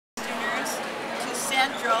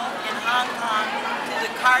Central in Hong Kong to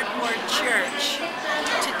the Cardboard Church.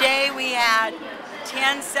 Today we had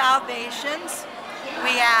 10 salvations.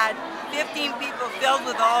 We had 15 people filled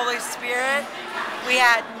with the Holy Spirit. We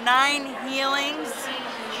had 9 healings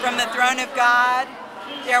from the throne of God.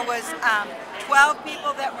 There was 12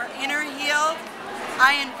 people that were inner healed.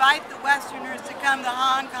 I invite the Westerners to come to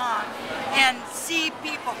Hong Kong and see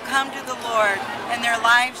people come to the Lord and their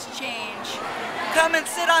lives change. Come and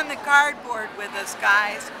sit on the cardboard with us,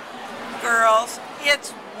 guys, girls.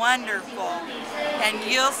 It's wonderful, and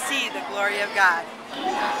you'll see the glory of God.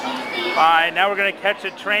 Bye. Now we're going to catch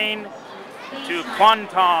a train to Kwun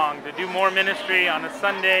to do more ministry on a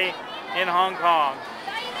Sunday in Hong Kong.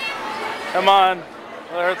 Come on.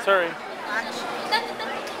 Let's hurry.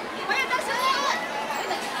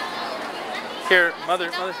 Here, mother,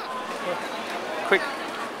 quick.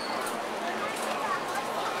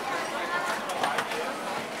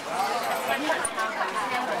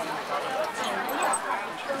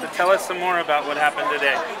 So tell us some more about what happened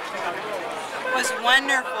today. It was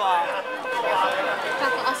wonderful.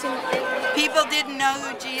 People didn't know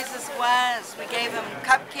who Jesus was. We gave them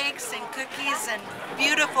cupcakes and cookies and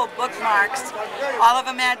beautiful bookmarks. All of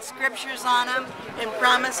them had scriptures on them and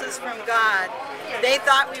promises from God. They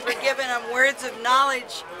thought we were giving them words of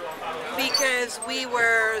knowledge because we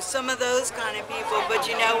were some of those kind of people, but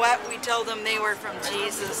you know what? We told them they were from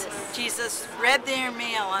Jesus. Jesus read their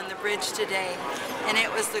mail on the bridge today, and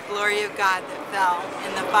it was the glory of God that fell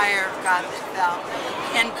and the fire of God that fell.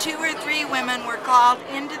 And 2 or 3 women were called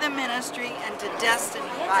into the ministry and to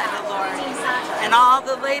destiny by the Lord. And all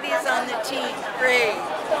the ladies on the team prayed.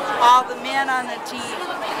 All the men on the team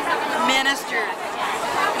ministered.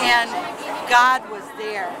 And God was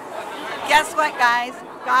there. Guess what, guys?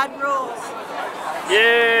 God rules.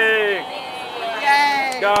 Yay!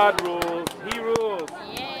 Yay! God rules. He rules.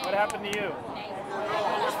 Yay. What happened to you?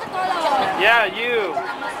 Yeah, you.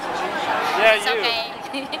 Yeah, it's you. Okay.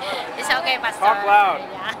 It's okay, Pastor. Talk loud.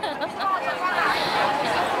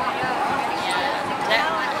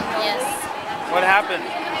 Yeah. Yes. What happened?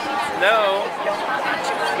 No.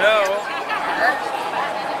 No.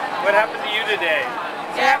 What happened to you today?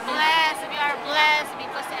 We are blessed. We are blessed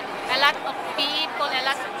because a lot of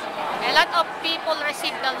people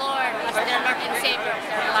receive the Lord as their Lord and Savior of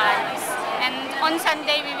their lives. And on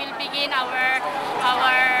Sunday we will begin our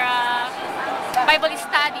Bible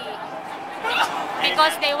study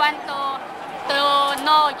because they want to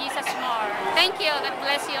know Jesus more. Thank you. God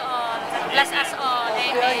bless you all. God bless us all.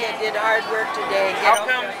 Amen. You did hard work today. How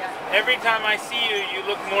come every time I see you, you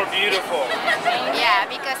look more beautiful? Yeah,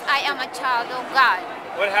 because I am a child of God.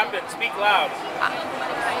 What happened? Speak loud.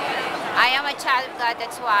 I am a child of God,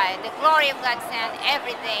 that's why. The glory of God sent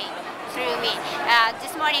everything through me.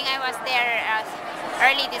 This morning I was there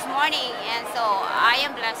early this morning, and so I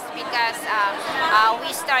am blessed because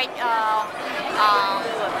we start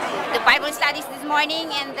the Bible studies this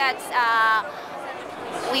morning, and that's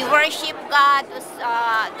we worship God.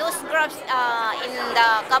 Those groups in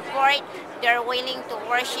the cupboard, they're willing to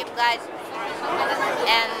worship God,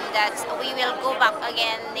 and that's we will go back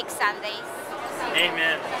again next Sunday.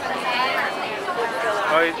 Amen.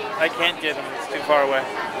 Oh, I can't get him. It's too far away.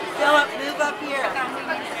 Philip, move up here.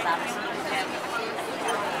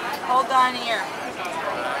 Hold on here.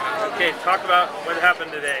 Okay, talk about what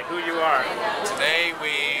happened today, who you are. Today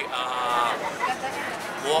we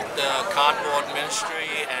walked the cardboard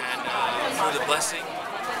ministry, and through the blessing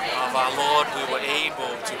of our Lord, we were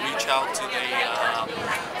able to reach out to the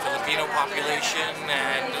Filipino population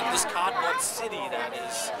and this cardboard city that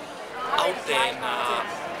is out there in the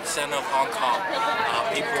center of Hong Kong.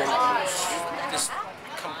 People, this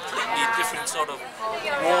completely different sort of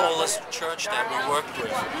moralist church that we worked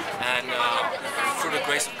with, and through the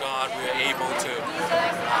grace of God we were able to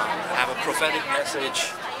have a prophetic message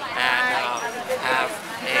and have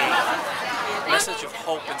a message of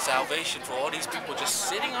hope and salvation for all these people just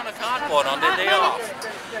sitting on a cardboard on their day off.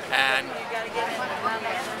 And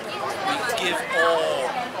we give all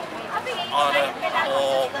honor,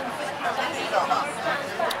 all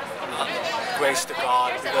grace to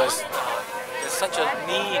God, because there's such a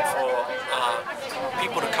need for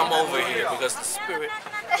people to come over here because the Spirit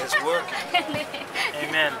is working.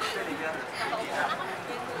 Amen.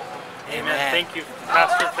 Amen. Thank you,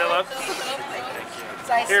 Pastor Philip.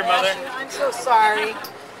 Here, Mother. I'm so sorry.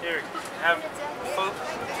 Here, have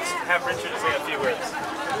Richard say a few words.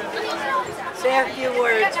 Say a few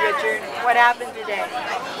words, Richard. What happened today?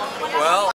 Well,